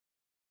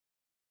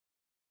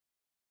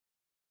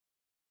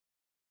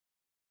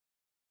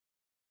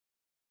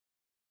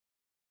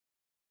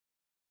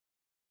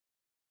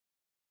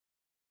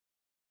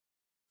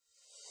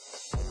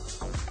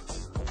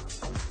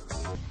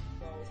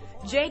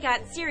Jay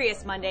got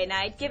serious Monday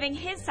night, giving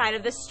his side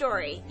of the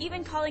story,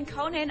 even calling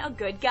Conan a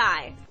good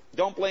guy.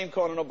 Don't blame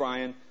Conan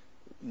O'Brien.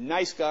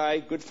 Nice guy,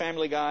 good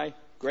family guy,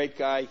 great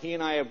guy. He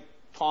and I have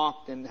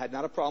talked and had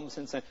not a problem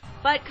since then.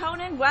 But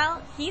Conan,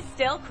 well, he's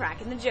still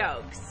cracking the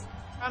jokes.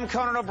 I'm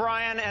Conan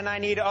O'Brien, and I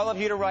need all of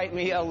you to write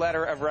me a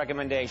letter of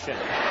recommendation.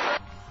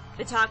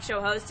 The talk show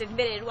host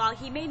admitted while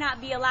he may not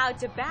be allowed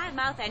to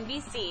badmouth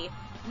NBC,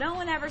 no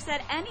one ever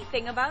said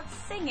anything about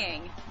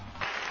singing.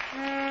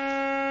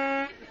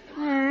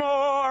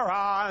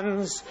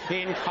 Morons,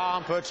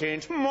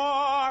 incompetent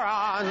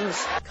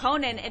morons.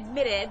 Conan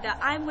admitted the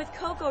I'm with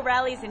Coco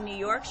rallies in New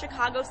York,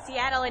 Chicago,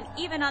 Seattle, and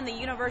even on the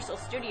Universal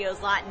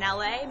Studios lot in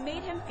LA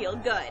made him feel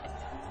good.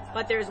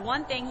 But there's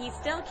one thing he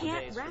still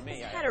can't wrap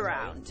his head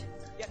around.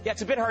 Yeah,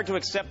 it's a bit hard to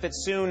accept that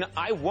soon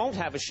I won't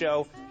have a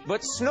show,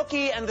 but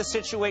Snooki and the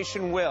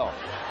Situation will.